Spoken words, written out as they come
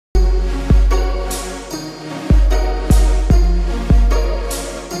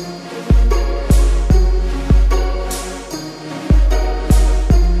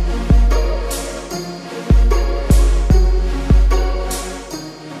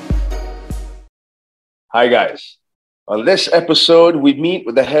Hi, guys. On this episode, we meet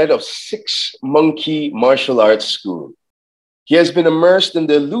with the head of Six Monkey Martial Arts School. He has been immersed in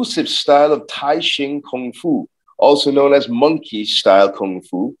the elusive style of Tai Shing Kung Fu, also known as monkey style Kung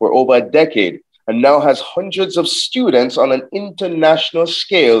Fu, for over a decade, and now has hundreds of students on an international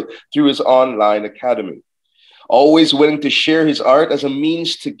scale through his online academy. Always willing to share his art as a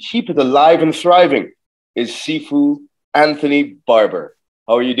means to keep it alive and thriving is Sifu Anthony Barber.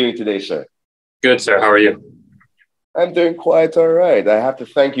 How are you doing today, sir? Good, sir. How are you? I'm doing quite all right. I have to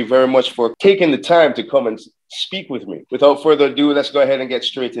thank you very much for taking the time to come and speak with me. Without further ado, let's go ahead and get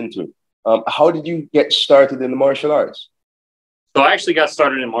straight into it. How did you get started in the martial arts? So I actually got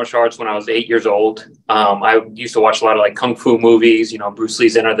started in martial arts when I was 8 years old. I used to watch a lot of like Kung Fu movies, Bruce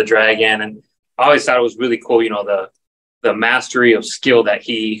Lee's Enter the Dragon. And I always thought it was really cool, the mastery of skill that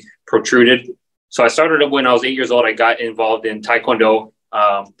he protruded. So I started when I was 8 years old. I got involved in Taekwondo.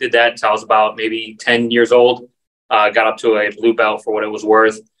 Did that until I was about maybe 10 years old. Got up to a blue belt for what it was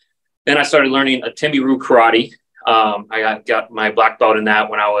worth. Then I started learning a Timmy-Roo karate. I got my black belt in that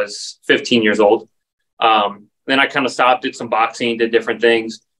when I was 15 years old. Then I kind of stopped, did some boxing, did different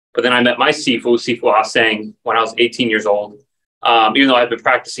things. But then I met my Sifu Anthony, when I was 18 years old. Even though I'd been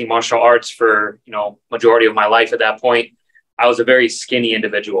practicing martial arts for, majority of my life at that point, I was a very skinny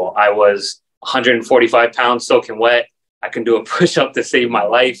individual. I was 145 pounds soaking wet. I can do a push-up to save my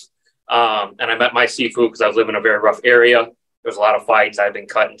life. And I met my Sifu because I was living in a very rough area. There was a lot of fights. I've been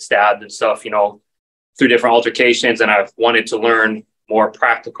cut and stabbed and stuff, through different altercations. And I've wanted to learn more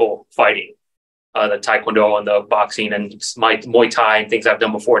practical fighting. The Taekwondo and the boxing and my Muay Thai and things I've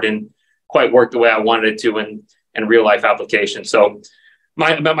done before didn't quite work the way I wanted it to in real life application. So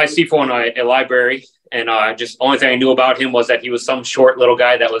I met my Sifu in a library. And just only thing I knew about him was that he was some short little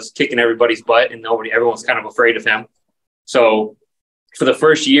guy that was kicking everybody's butt and everyone's kind of afraid of him. So for the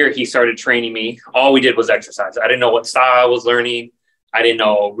first year, he started training me. All we did was exercise. I didn't know what style I was learning. I didn't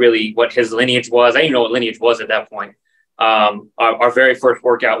know really what his lineage was. I didn't know what lineage was at that point. Our very first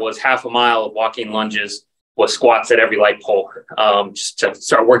workout was half a mile of walking lunges with squats at every light pole, just to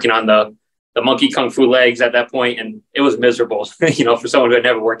start working on the monkey kung fu legs at that point. And it was miserable, for someone who had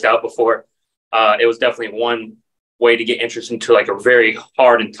never worked out before. It was definitely one way to get interested into like a very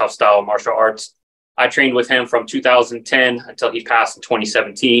hard and tough style of martial arts. I trained with him from 2010 until he passed in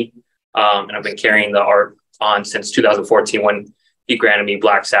 2017. And I've been carrying the art on since 2014 when he granted me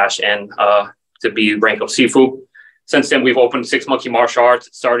black sash and to be rank of Sifu. Since then, we've opened Six Monkey Martial Arts.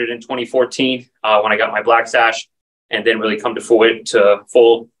 It started in 2014 when I got my black sash and then really come to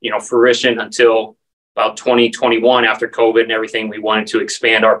full fruition until about 2021 after COVID and everything. We wanted to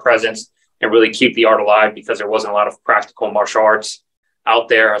expand our presence and really keep the art alive because there wasn't a lot of practical martial arts out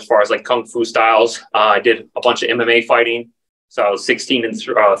there as far as like Kung Fu styles. I did a bunch of MMA fighting. So I was 13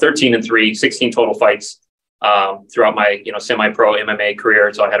 and 3, 16 total fights throughout my, semi-pro MMA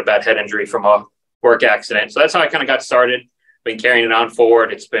career. So I had a bad head injury from a work accident. So that's how I kind of got started. Been carrying it on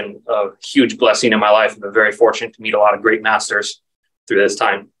forward. It's been a huge blessing in my life. I've been very fortunate to meet a lot of great masters through this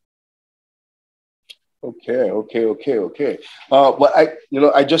time. Okay. But I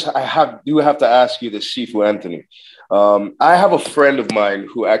do have to ask you this, Sifu Anthony. I have a friend of mine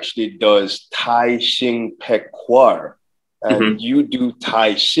who actually does Tai Shing Pekquar, and you do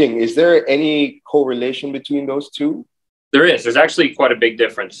Tai Shing. Is there any correlation between those two? There is. There's actually quite a big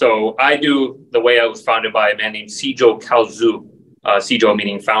difference. So I do the way I was founded by a man named Sijo Kaozu, Sijo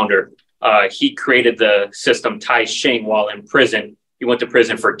meaning founder. He created the system Tai Shing while in prison. He went to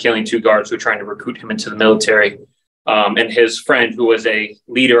prison for killing 2 guards who were trying to recruit him into the military. And his friend, who was a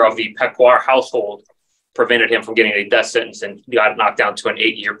leader of the Pekquar household, prevented him from getting a death sentence and got knocked down to an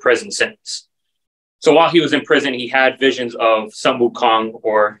 8-year prison sentence. So while he was in prison, he had visions of Sun Wukong,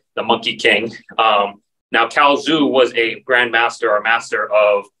 or the Monkey King. Now, Kaozu was a grandmaster or master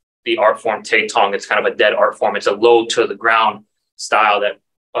of the art form Tai Tong. It's kind of a dead art form. It's a low to the ground style that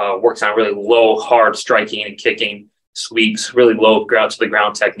works on really low, hard striking and kicking, sweeps, really low ground to the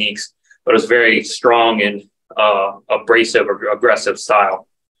ground techniques, but it's very strong and abrasive or aggressive style.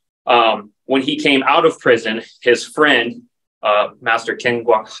 When he came out of prison, his friend, Master Ken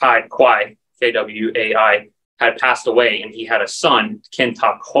Kwai, Kwai, had passed away, and he had a son, Ken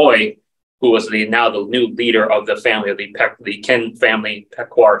Tak Hoi, who was now the new leader of the family, of the Ken family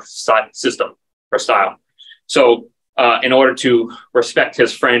Pekquar system or style. So in order to respect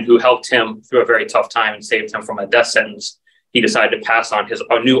his friend who helped him through a very tough time and saved him from a death sentence, he decided to pass on his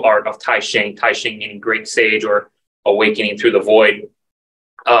new art of Tai Shing meaning great sage or awakening through the void,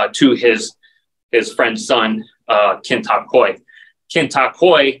 to his friend's son, Ken Tak Hoi. Ken Tak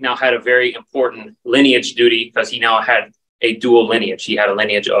Hoi now had a very important lineage duty because he now had a dual lineage. He had a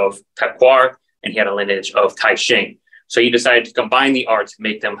lineage of Pekquar and he had a lineage of Tai Shing. So he decided to combine the arts,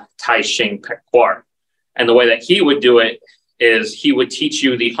 make them Tai Shing Pek War. And the way that he would do it is he would teach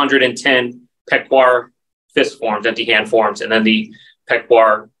you the 110 Pek War fist forms, empty hand forms, and then the Pek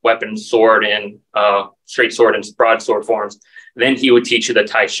War weapon, sword, and straight sword and broadsword forms. Then he would teach you the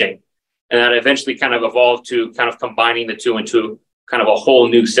Tai Shing. And that eventually kind of evolved to kind of combining the two into kind of a whole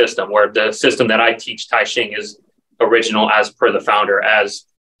new system, where the system that I teach, Tai Shing, is original as per the founder, as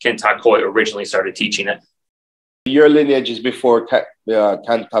Ken Tai originally started teaching it. Your lineage is before Ken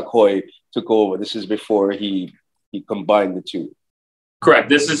Tai took over. This is before he combined the two.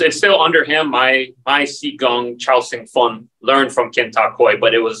 Correct. It's still under him. My Qigong Chao Sing Fun learned from Ken Tai,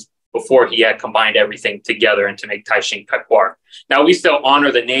 but it was before he had combined everything together and to make Tai Shing Pek War. Now, we still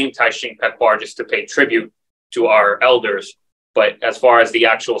honor the name Tai Shing Pek War just to pay tribute to our elders. But as far as the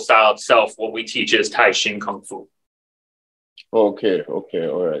actual style itself, what we teach is Tai Shing Kung Fu. Okay,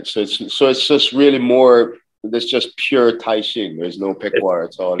 all right. So it's just really more. There's just pure Tai Shing. There's no Pek War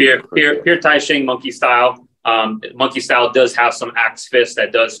at all. Pure Tai Shing monkey style. Monkey style does have some axe fist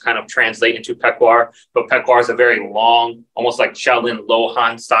that does kind of translate into Pek War, but Pek War is a very long, almost like Shaolin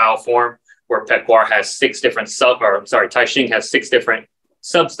Lohan style form, where Pek War has Tai Shing has 6 different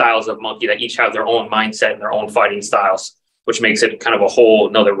sub styles of monkey that each have their own mindset and their own fighting styles, which makes it kind of a whole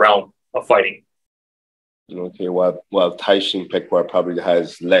another realm of fighting. Okay, while Tai Shing Pek War probably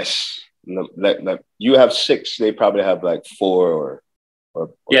has less. You have 6, they probably have like 4 or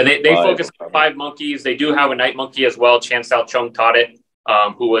yeah, they focus on 5 monkeys. They do have a night monkey as well. Chan Sao Chung taught it,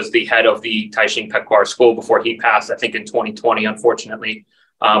 who was the head of the Tai Shing Pek War school before he passed, I think in 2020, unfortunately.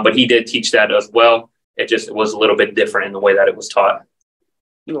 But he did teach that as well. It was a little bit different in the way that it was taught.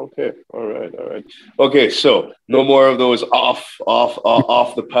 Okay, all right. Okay, so no more of those off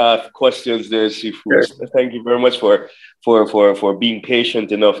the path questions there, Sifu. Sure. Thank you very much for being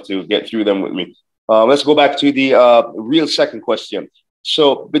patient enough to get through them with me. Let's go back to the real second question.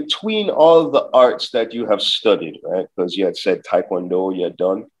 So between all the arts that you have studied, right, because you had said Taekwondo you had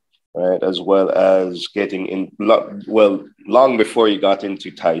done, right, as well as getting in, long before you got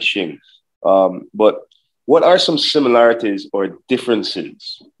into Tai Shing. But what are some similarities or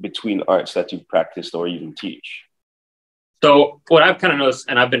differences between arts that you practiced or even teach? So what I've kind of noticed,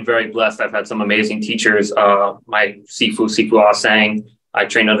 and I've been very blessed, I've had some amazing teachers. My Sifu Asang, I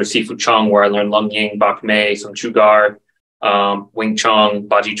trained under Sifu Chung, where I learned Lung Ying, Bak Mei, some Chugar, Wing Chun,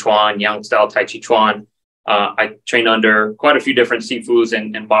 Baji Chuan, Yang style Tai Chi Chuan. I trained under quite a few different Sifus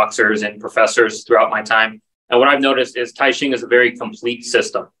and boxers and professors throughout my time. And what I've noticed is Tai Shing is a very complete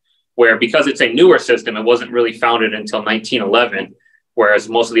system, where because it's a newer system, it wasn't really founded until 1911, whereas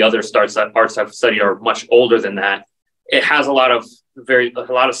most of the other arts I've studied are much older than that. It has a lot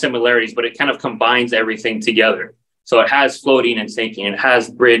of similarities, but it kind of combines everything together. So it has floating and sinking, it has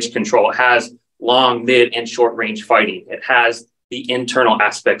bridge control, it has long, mid, and short range fighting. It has the internal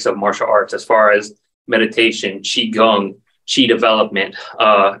aspects of martial arts as far as meditation, Qigong, Qi development,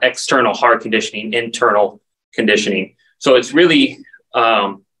 external hard conditioning, internal conditioning. So it's really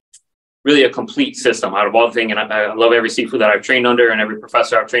a complete system out of all the things. And I love every Sifu that I've trained under and every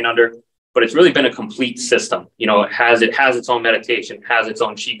professor I've trained under, but it's really been a complete system. You know, it has its own meditation, has its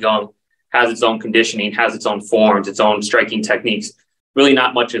own Qigong, has its own conditioning, has its own forms, its own striking techniques. Really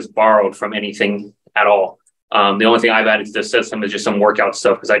not much is borrowed from anything at all. The only thing I've added to this system is just some workout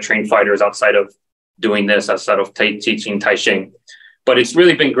stuff, because I train fighters outside of doing this, outside of teaching Tai Shing. But it's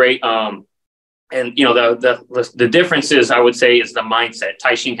really been great. And you know, the differences, I would say, is the mindset.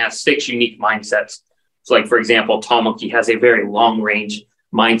 Tai Shing has 6 unique mindsets. So like, for example, Tall Monkey has a very long range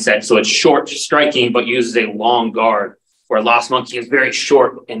mindset. So it's short striking, but uses a long guard, where Lost Monkey is very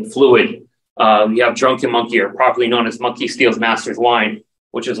short and fluid. You have Drunken Monkey, or properly known as Monkey Steals Master's Wine,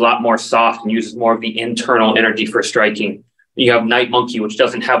 which is a lot more soft and uses more of the internal energy for striking. You have Night Monkey, which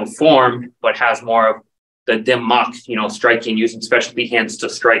doesn't have a form, but has more of the dim mak, you know, striking, using specialty hands to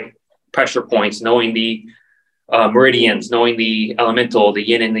strike pressure points, knowing the meridians, knowing the elemental, the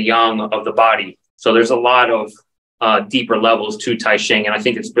yin and the yang of the body. So there's a lot of deeper levels to Tai Shing, and I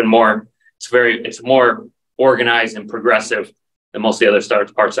think it's more organized and progressive than most of the other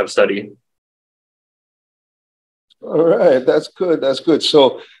arts I've studied. All right, that's good.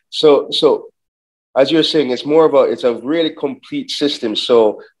 So as you're saying, it's a really complete system.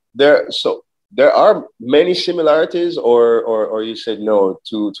 So there are many similarities, or you said no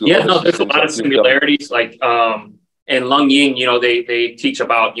to yeah, no, there's a lot of similarities. Like in Lung Ying, you know, they teach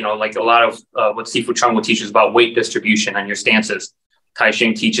about, you know, like a lot of what Sifu Chung will teach is about weight distribution and your stances. Tai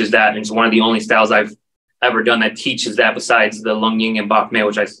Shing teaches that, and it's one of the only styles I've ever done that teaches that, besides the Lung Ying and Bak Mei,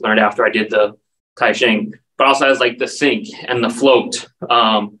 which I learned after I did the Tai Shing. But also has like the sink and the float,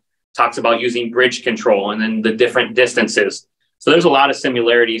 talks about using bridge control and then the different distances. So there's a lot of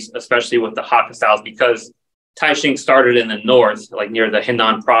similarities, especially with the Hakka styles, because Tai Shing started in the north, like near the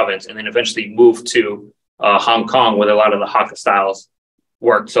Henan province, and then eventually moved to Hong Kong, where a lot of the Hakka styles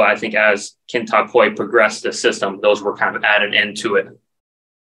worked. So I think as Kin Ta Koi progressed the system, those were kind of added into it.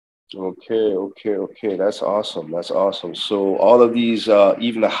 Okay. That's awesome. So all of these,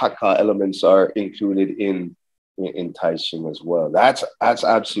 even the Hakka elements, are included in Tai Shing as well. That's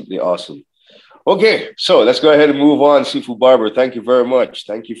absolutely awesome. Okay, so let's go ahead and move on. Sifu Barber, thank you very much.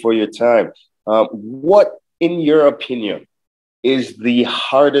 Thank you for your time. What, in your opinion, is the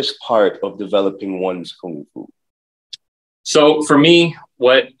hardest part of developing one's Kung Fu? So for me,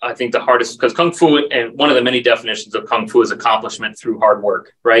 what I think the hardest, because Kung Fu, and one of the many definitions of Kung Fu is accomplishment through hard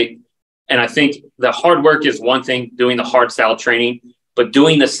work, right? And I think the hard work is one thing, doing the hard style training, but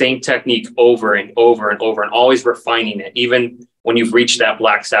doing the same technique over and over and over and always refining it, even when you've reached that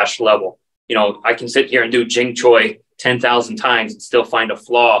black sash level. You know, I can sit here and do Jing Choi 10,000 times and still find a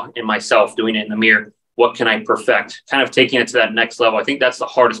flaw in myself doing it in the mirror. What can I perfect? Kind of taking it to that next level. I think that's the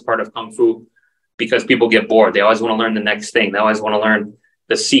hardest part of Kung Fu, because people get bored. They always want to learn the next thing. They always want to learn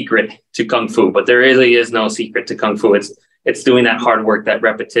the secret to Kung Fu, but there really is no secret to Kung Fu. It's doing that hard work, that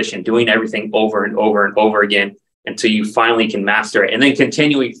repetition, doing everything over and over and over again until you finally can master it, and then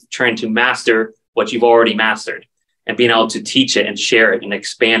continuing trying to master what you've already mastered and being able to teach it and share it and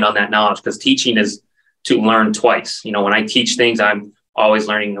expand on that knowledge, because teaching is to learn twice. You know, when I teach things, I'm always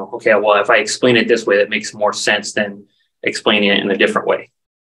learning, okay, well, if I explain it this way, that makes more sense than explaining it in a different way.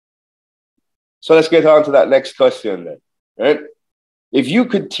 So let's get on to that next question then, right? If you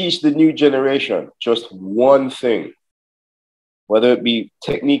could teach the new generation just one thing, whether it be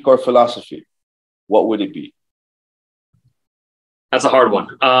technique or philosophy, what would it be? That's a hard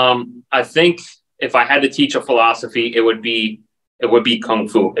one. I think if I had to teach a philosophy, it would be Kung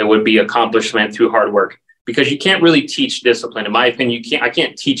Fu. It would be accomplishment through hard work, because you can't really teach discipline. In my opinion, I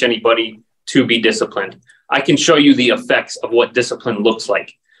can't teach anybody to be disciplined. I can show you the effects of what discipline looks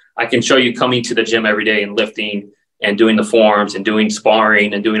like. I can show you coming to the gym every day and lifting and doing the forms and doing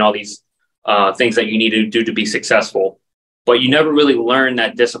sparring and doing all these things that you need to do to be successful. But you never really learn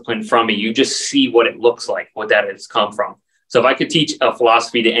that discipline from me. You just see what it looks like, what that has come from. So if I could teach a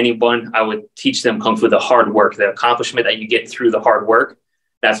philosophy to anyone, I would teach them Kung Fu, the hard work, the accomplishment that you get through the hard work.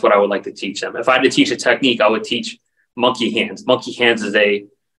 That's what I would like to teach them. If I had to teach a technique, I would teach monkey hands. Monkey hands is a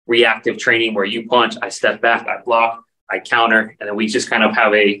reactive training where you punch, I step back, I block, I counter, and then we just kind of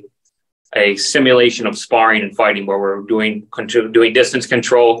have a simulation of sparring and fighting where we're doing distance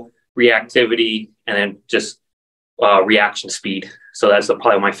control, reactivity, and then just reaction speed. So that's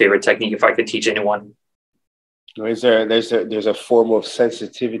probably my favorite technique if I could teach anyone. There's a form of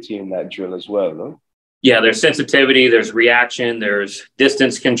sensitivity in that drill as well, no? Yeah, there's sensitivity, there's reaction, there's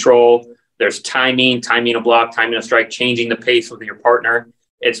distance control, there's timing a block, timing a strike, changing the pace with your partner.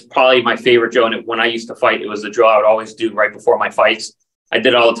 It's probably my favorite drill. And when I used to fight, it was the drill I would always do right before my fights. I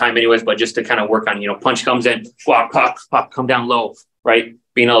did it all the time anyways, but just to kind of work on, punch comes in, pop, pop, pop, come down low, right?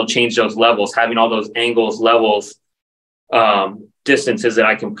 Being able to change those levels, having all those angles, levels, distances that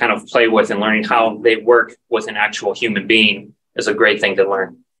I can kind of play with, and learning how they work with an actual human being is a great thing to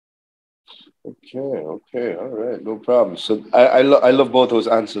learn. Okay, all right, no problem. So I love both those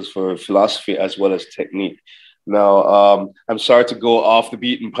answers for philosophy as well as technique. Now, I'm sorry to go off the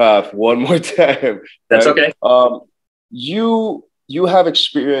beaten path one more time. That's right? Okay. You have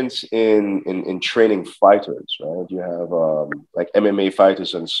experience in training fighters, right? You have like MMA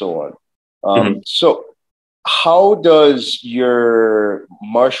fighters and so on. So how does your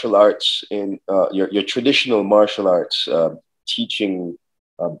martial arts your traditional martial arts teaching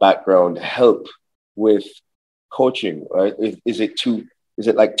background help with coaching, right? Is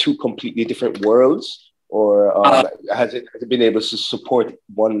it like two completely different worlds, or has it been able to support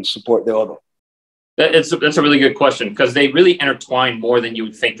the other? That's a really good question, because they really intertwine more than you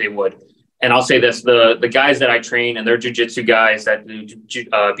would think they would. And I'll say this, the guys that I train, and they're jiu-jitsu guys that do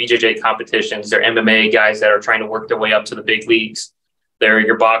BJJ competitions, they're MMA guys that are trying to work their way up to the big leagues. They're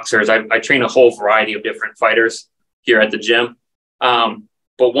your boxers. I train a whole variety of different fighters here at the gym.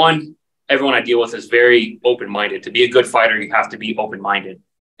 But everyone I deal with is very open-minded. To be a good fighter, you have to be open-minded.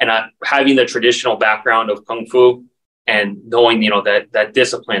 And having the traditional background of Kung Fu and knowing, that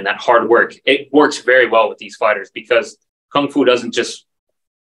discipline, that hard work, it works very well with these fighters, because Kung Fu doesn't just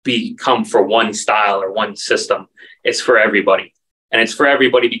become for one style or one system. It's for everybody. And it's for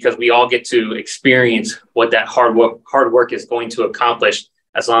everybody because we all get to experience what that hard work is going to accomplish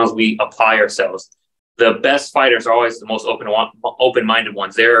as long as we apply ourselves. The best fighters are always the most open-minded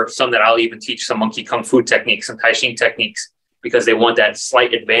ones. There are some that I'll even teach some monkey kung fu techniques, some Tai Shing techniques, because they want that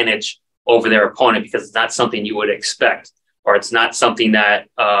slight advantage over their opponent because it's not something you would expect, or it's not something that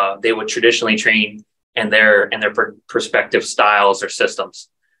they would traditionally train in their perspective styles or systems.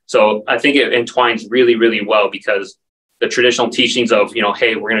 So I think it entwines really, really well because the traditional teachings of,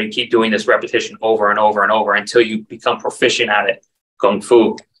 hey, we're going to keep doing this repetition over and over and over until you become proficient at it, Kung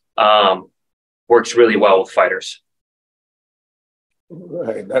Fu, works really well with fighters.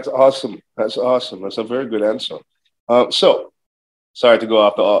 Right. That's awesome. That's awesome. That's a very good answer. So, sorry to go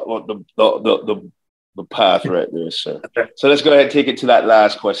off the path right there, sir. So let's go ahead and take it to that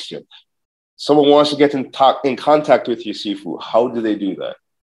last question. Someone wants to get in contact with you, Sifu. How do they do that?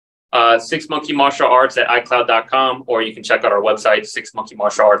 Six Monkey Martial Arts at iCloud.com, or you can check out our website,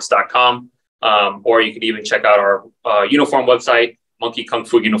 sixmonkeymartialarts.com, or you can even check out our uniform website,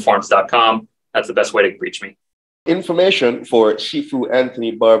 monkeykungfuuniforms.com. That's the best way to reach me. Information for Sifu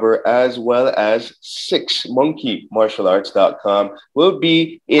Anthony Barber as well as sixmonkeymartialarts.com will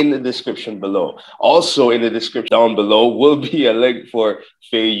be in the description below. Also in the description down below will be a link for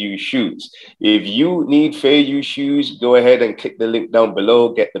FeiYue shoes. If you need FeiYue shoes, go ahead and click the link down below.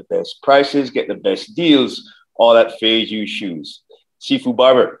 Get the best prices, get the best deals, all at FeiYue shoes. Sifu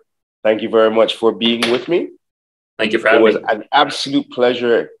Barber, thank you very much for being with me. Thank you for having me. It was an absolute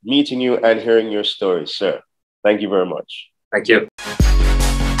pleasure meeting you and hearing your stories, sir. Thank you very much. Thank you.